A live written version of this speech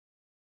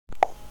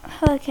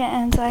Hello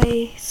kittens,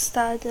 I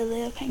started a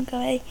little pink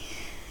away.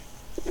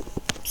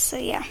 So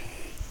yeah,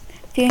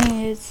 few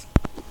news.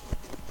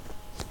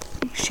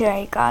 I'm sure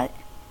I got it.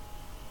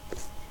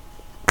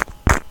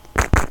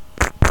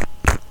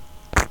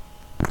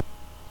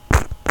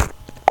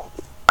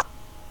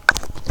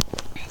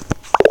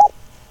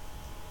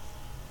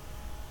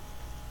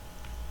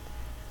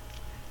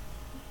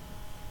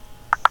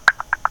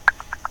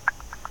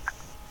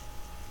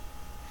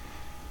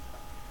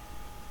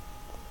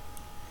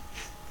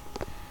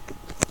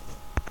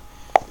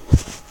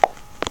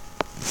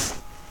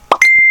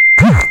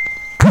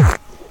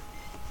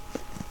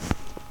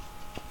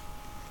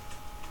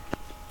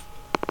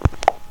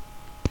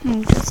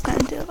 I'm just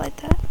gonna do it like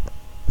that.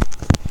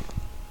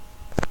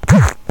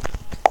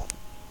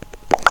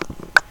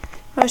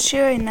 Well, she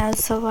already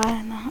knows, so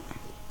why not?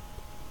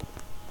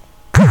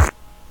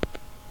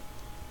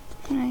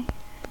 I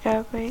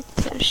gotta wait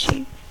till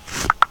she.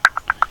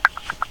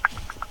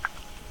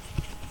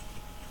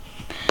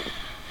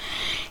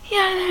 Yeah,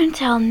 I didn't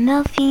tell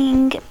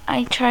nothing.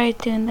 I tried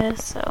doing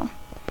this, so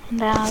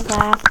then I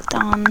laughed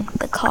on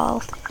the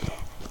call.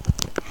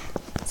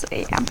 So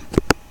yeah.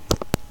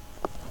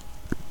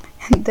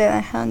 And then I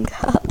hung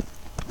up.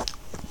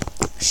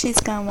 She's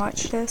gonna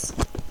watch this.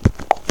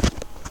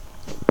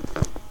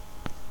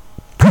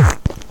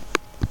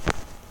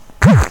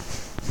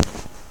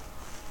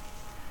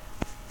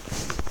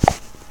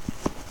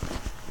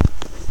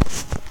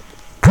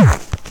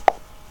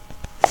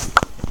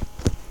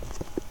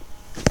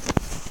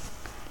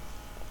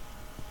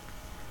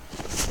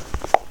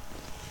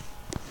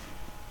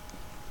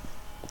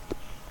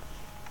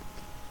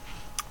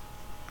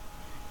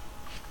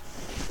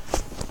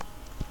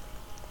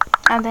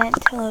 I didn't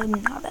tell her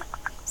not a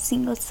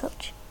single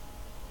subject.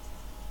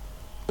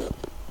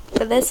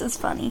 But this is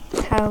funny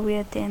how we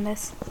are doing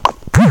this.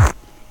 I'm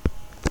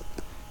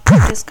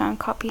just gonna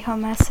copy her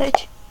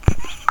message.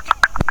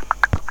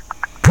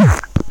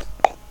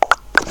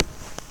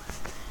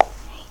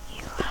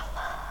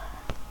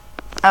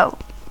 Oh.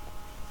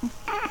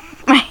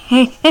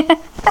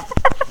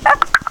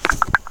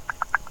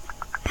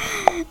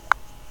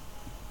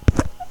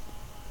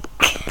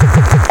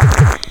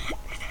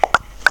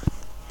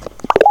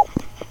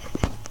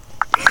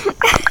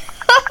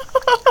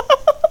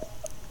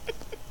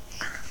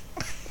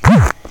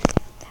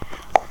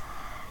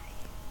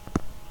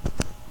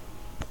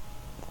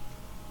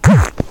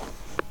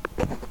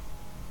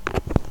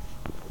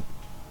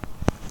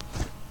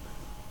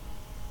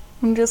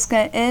 I'm just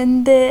gonna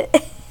end it.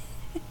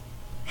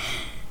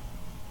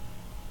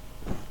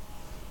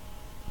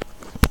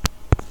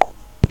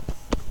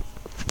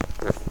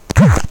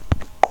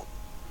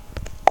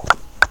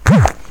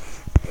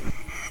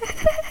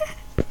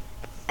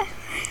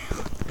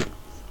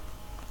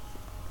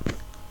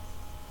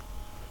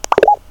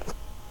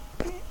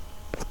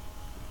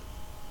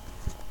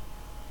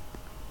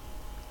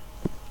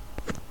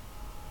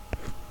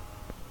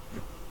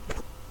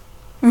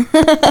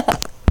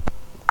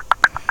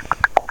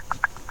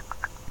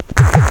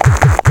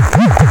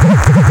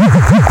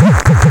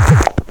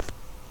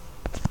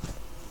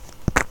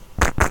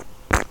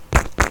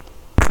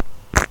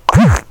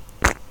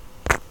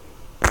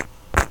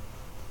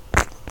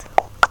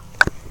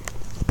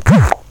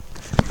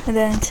 I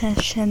didn't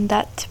intention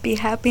that to be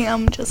happy.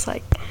 I'm just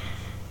like.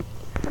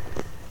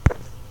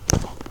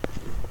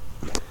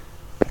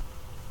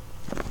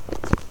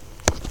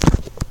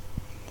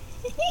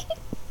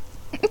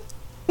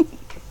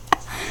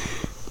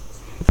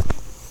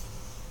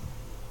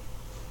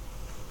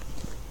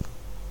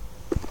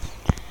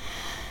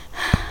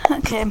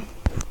 Okay,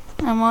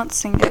 I won't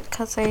sing it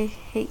because I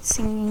hate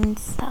singing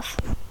stuff.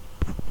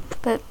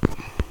 But.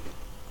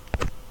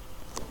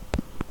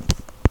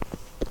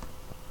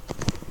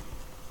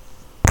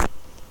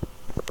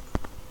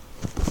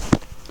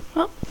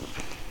 Oh.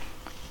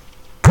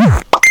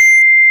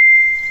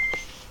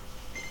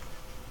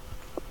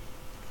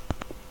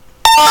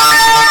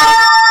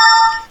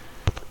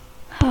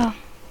 Oh.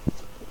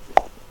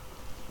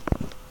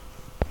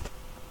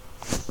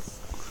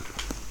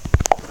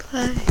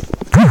 Play.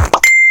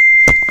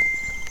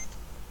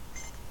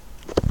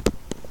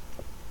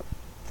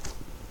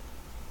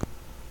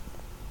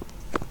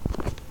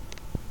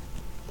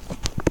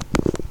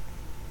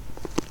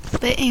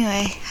 But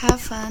anyway, have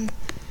fun.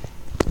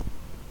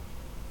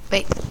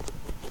 Wait.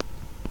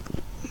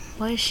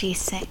 What is she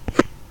saying?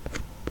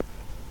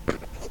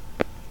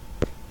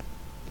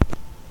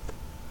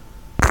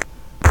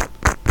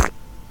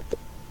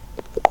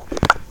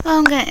 Well,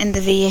 I'm gonna end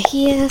the video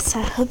here, so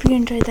I hope you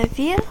enjoyed that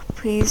video.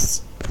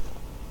 Please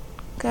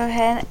go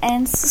ahead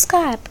and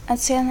subscribe. I'll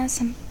see you on the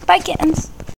next one. Bye, kittens.